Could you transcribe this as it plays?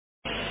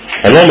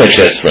Hello my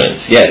chess friends,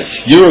 yes,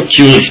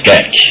 yurokewl is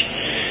back.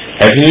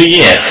 Happy New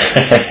Year!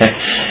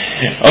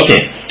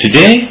 Okay,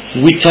 today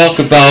we talk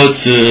about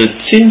the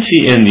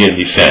Dzindzi Indian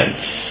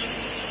defense.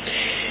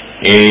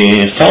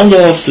 A founder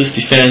of this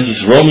defense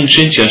is Roman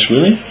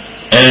Dzindzi,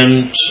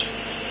 and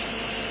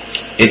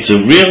it's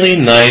a really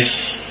nice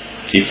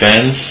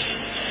defense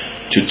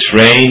to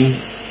train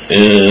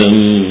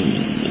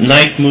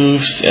knight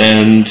moves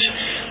and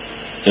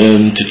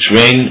to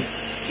train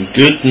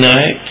good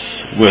knights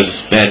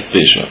versus bad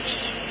bishops.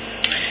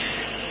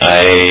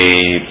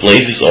 I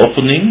play this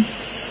opening,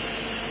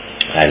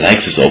 I like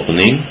this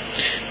opening,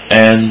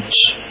 and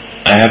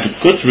I have a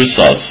good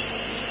result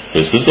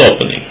with this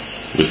opening,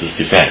 with this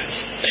defense.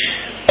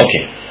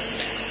 Okay,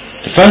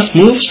 the first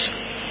moves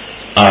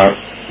are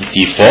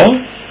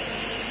d4,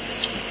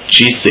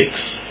 g6.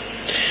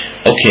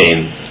 Okay,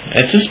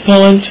 at this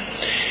point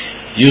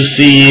you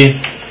see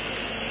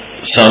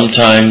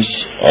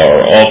sometimes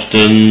or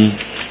often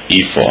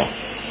e4.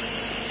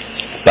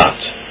 But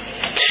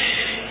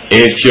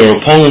if your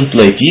opponent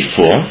plays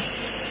d4,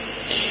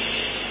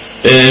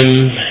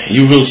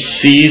 you will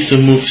see the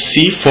move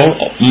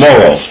c4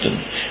 more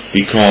often,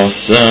 because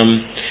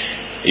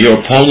your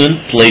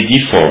opponent played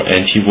d4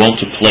 and he wants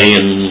to play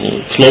a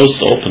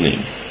closed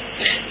opening,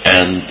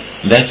 and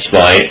that's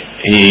why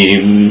he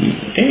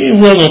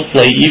will not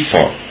play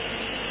e4.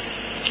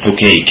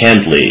 Okay, he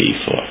can play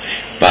e4,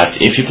 but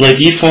if he plays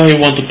e4, he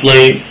wants to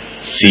play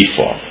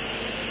c4.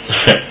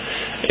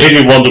 If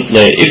you want to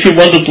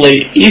play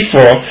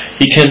e4,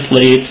 he can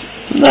play it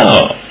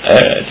now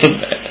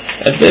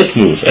at this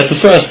move, at the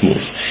first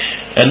move,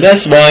 and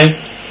that's why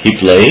he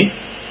play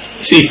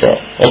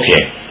c4.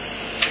 Okay,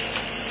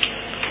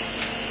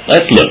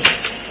 let's look.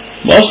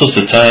 Most of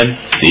the time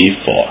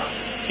c4.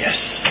 Yes,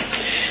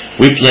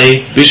 we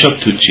play bishop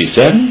to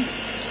g7,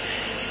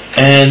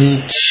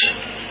 and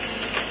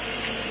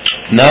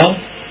now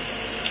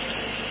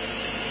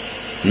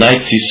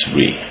knight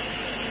c3.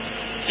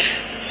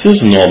 This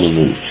is a normal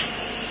move.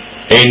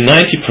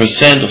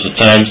 90% of the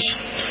times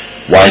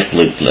white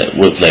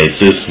will play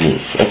this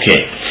move.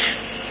 Okay.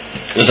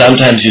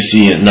 Sometimes you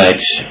see a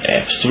knight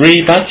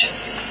f3, but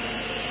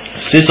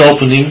this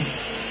opening,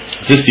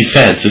 this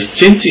defense, this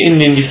Dzindzi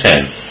Indian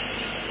defense,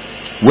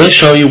 will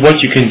show you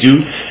what you can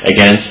do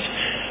against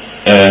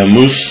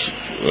moves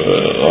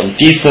on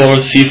d4,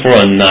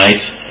 c4, and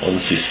knight on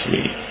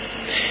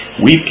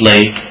c3. We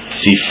play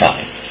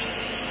c5.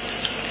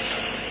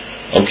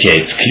 Okay,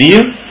 it's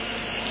clear.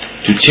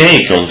 To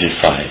take on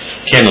c5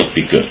 cannot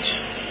be good,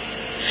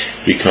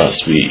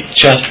 because we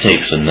just take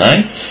the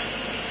knight,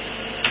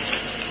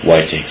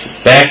 white takes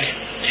it back,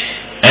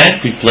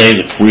 and we play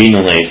the queen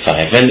on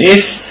a5. And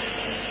if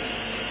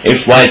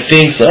white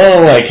thinks,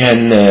 oh, I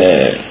can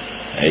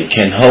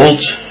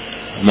hold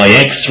my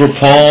extra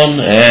pawn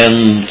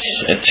and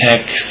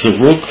attack the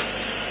rook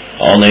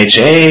on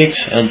h8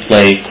 and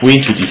play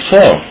queen to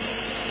d4,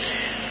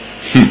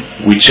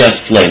 we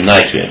just play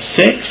knight to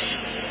f6.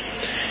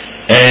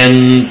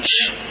 And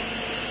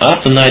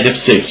after knight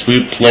f6, we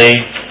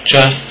play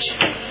just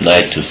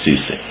knight to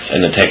c6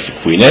 and attack the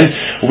queen, and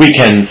we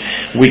can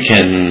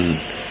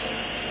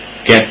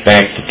get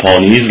back the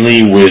pawn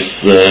easily with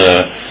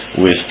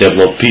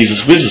developed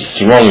pieces. This is a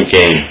stronger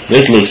game.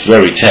 This looks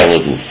very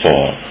terrible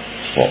for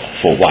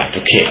white.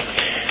 Okay,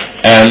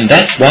 and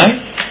that's why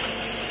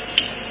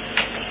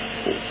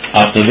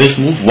after this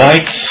move,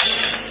 white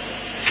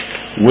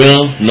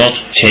will not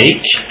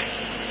take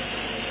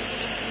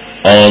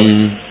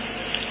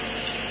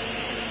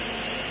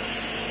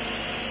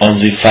on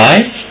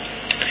d5,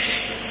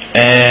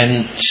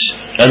 and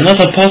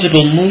another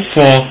possible move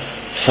for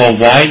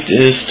white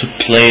is to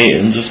play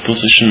in this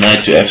position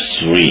knight to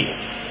f3.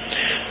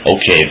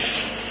 Okay, if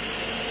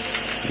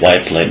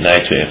white played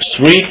knight to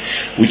f3,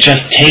 we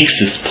just take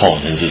this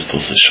pawn in this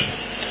position,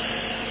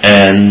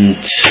 and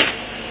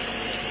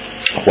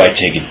white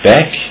take it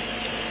back,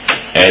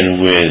 and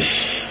with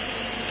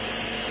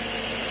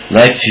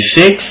knight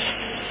c6,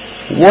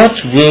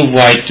 what will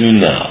white do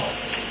now?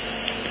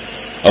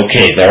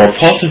 Okay, there are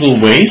possible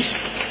ways,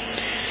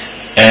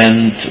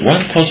 and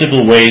one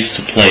possible way is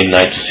to play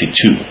knight to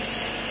c2.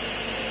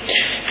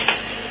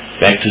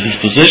 Back to this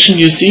position,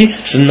 you see,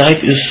 the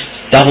knight is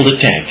double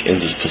attack in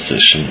this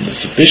position.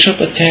 It's a bishop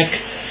attack,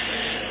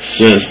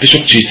 so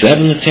bishop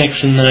g7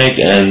 attacks the knight,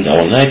 and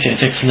our knight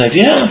attacks the knight.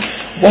 Yeah,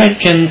 white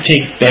can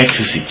take back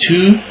to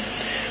c2,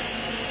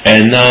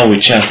 and now we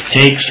just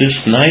take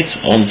this knight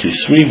on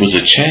c3 with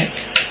a check.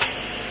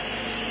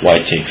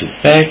 White takes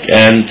it back,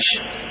 and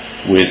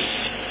with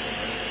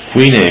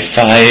queen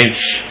a5,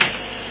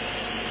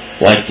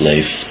 white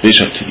plays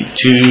bishop to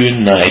d2,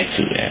 knight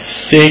to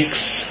f6,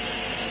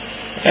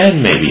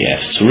 and maybe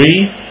f3.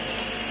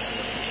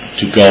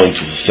 To go into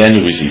the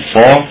center with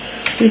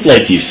e4, we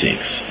play d6,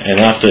 and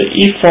after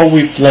e4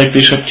 we play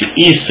bishop to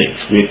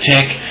e6. We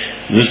attack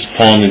this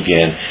pawn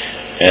again,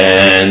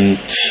 and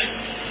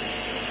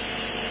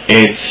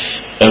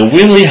it's a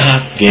really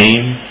hard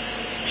game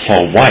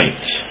for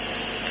white.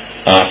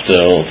 After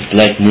all the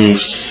black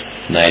moves,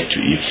 knight to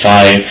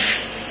e5,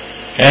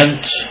 and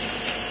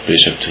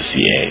bishop to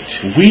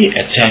c8. We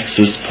attack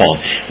this pawn.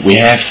 We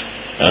have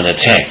an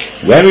attack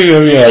very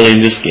early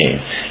in this game,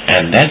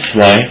 and that's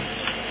why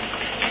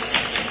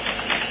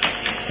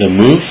the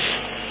move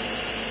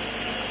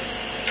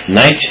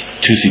knight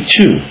to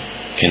c2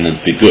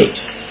 cannot be good.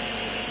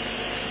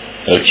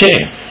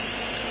 Okay,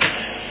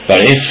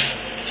 but if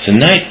the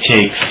knight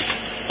takes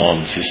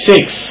on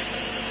c6,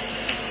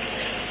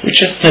 we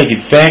just take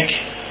it back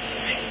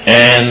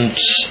and,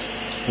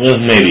 well,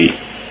 maybe,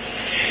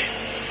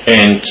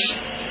 and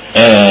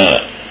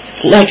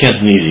black has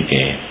an easy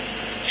game.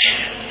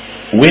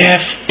 We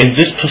have in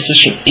this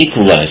position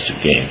equalized the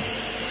game.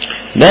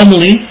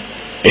 Normally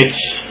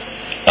it's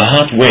a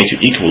hard way to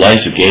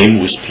equalize a game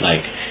with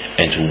black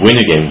and to win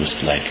a game with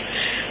black,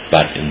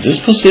 but in this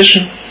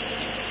position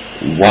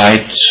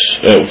black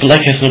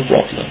has no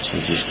problems in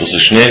this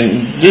position,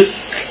 and this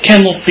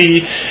cannot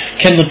be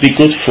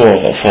good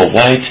for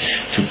white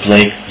to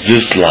play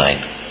this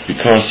line,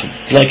 because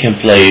black can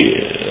play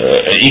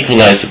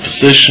equalize the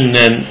position,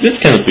 and this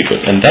cannot be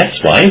good, and that's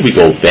why we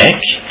go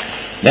back.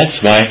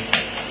 That's why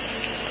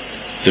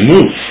the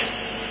move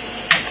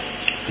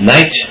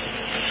knight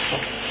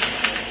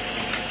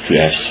to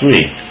f3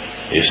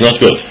 is not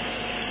good.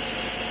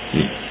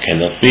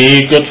 Cannot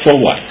be good for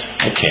white.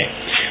 Okay,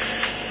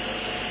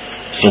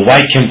 so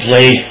white can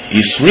play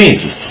e3 in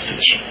this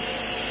position,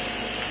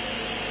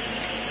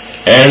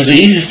 and the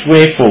easiest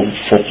way for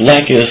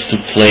black is to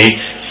play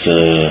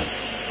the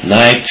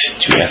knight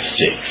to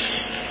f6,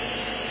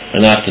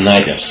 and after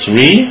knight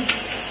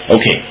f3,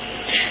 okay,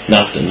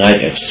 now after knight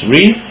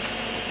f3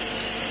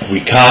 we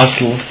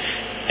castle,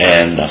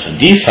 and after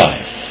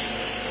d5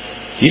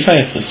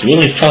 is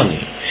really funny,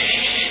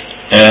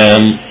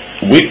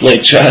 we play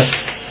just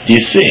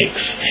d6,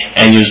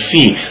 and you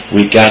see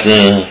we got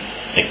a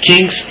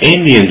king's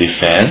Indian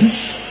defense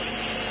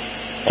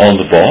on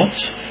the board,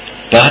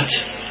 but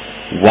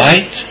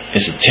white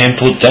is a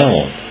tempo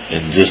down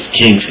in this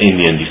king's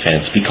Indian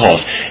defense,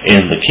 because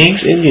in the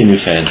king's Indian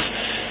defense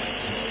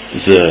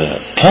the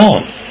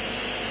pawn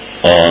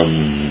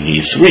on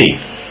e3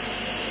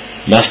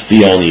 must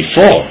be on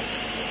e4,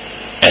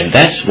 and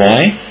that's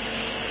why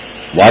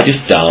white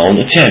is down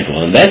a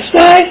tempo, and that's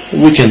why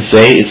we can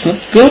say it's not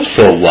good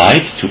for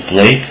white to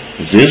play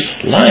this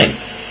line.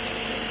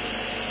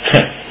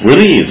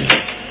 Really easy.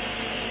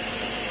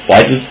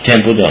 White is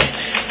tempo down.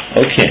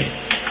 Okay,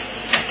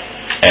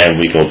 and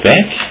we go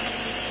back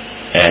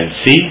and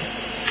see,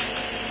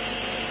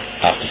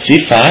 after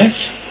c5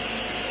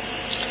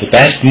 the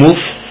best move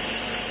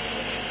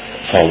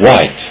for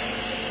white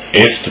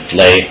is to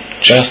play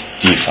just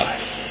d5.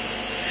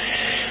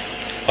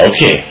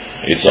 Okay,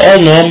 it's all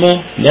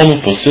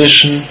normal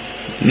position,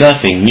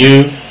 nothing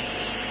new.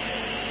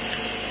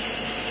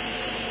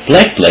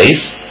 Black plays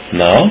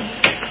now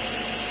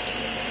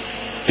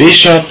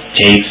bishop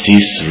takes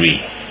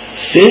c3.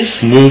 This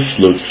move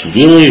looks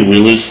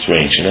really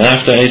strange, and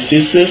after I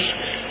see this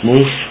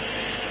move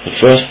the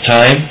first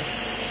time,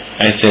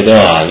 I said,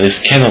 this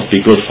cannot be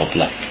good for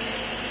black.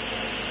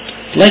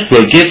 Black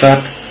will give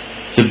up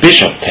the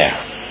bishop pair.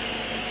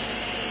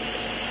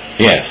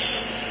 Yes,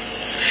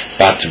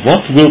 but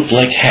what will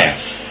black have?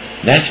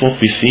 That's what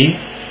we see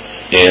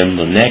in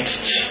the next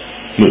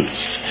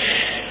moves.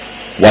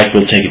 White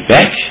will take it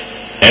back,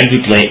 and we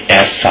play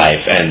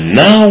f5, and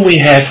now we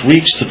have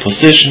reached the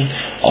position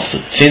of the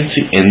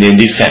Dzindzi Indian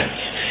defense,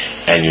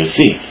 and you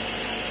see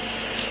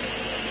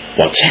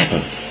what's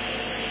happened.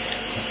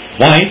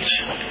 White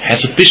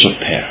has a bishop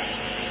pair,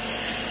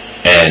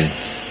 and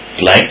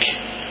black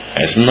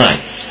has a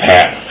knight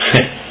pair.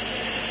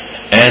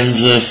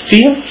 And the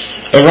fields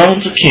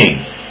around the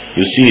king,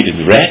 you see it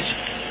in red,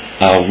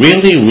 are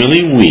really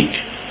weak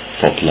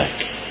for black.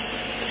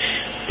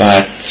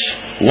 But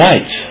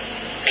white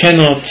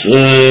cannot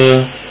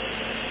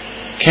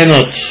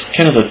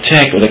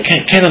attack,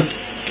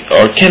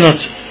 or cannot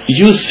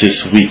use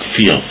this weak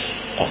field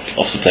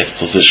of the black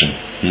position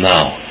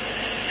now.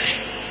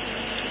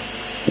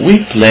 We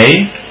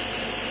play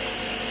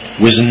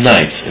with a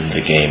knight in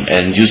the game,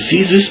 and you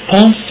see this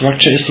pawn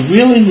structure is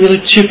really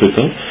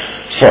typical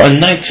for a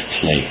knight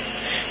play.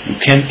 You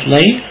can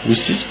play with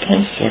this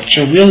pawn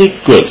structure really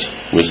good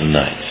with a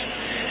knight,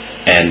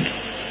 and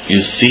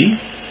you see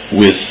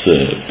with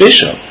the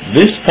bishop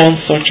this pawn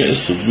structure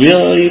is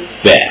really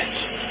bad.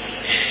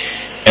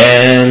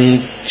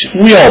 And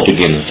we all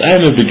beginners. I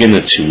am a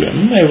beginner too.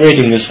 My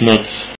rating is not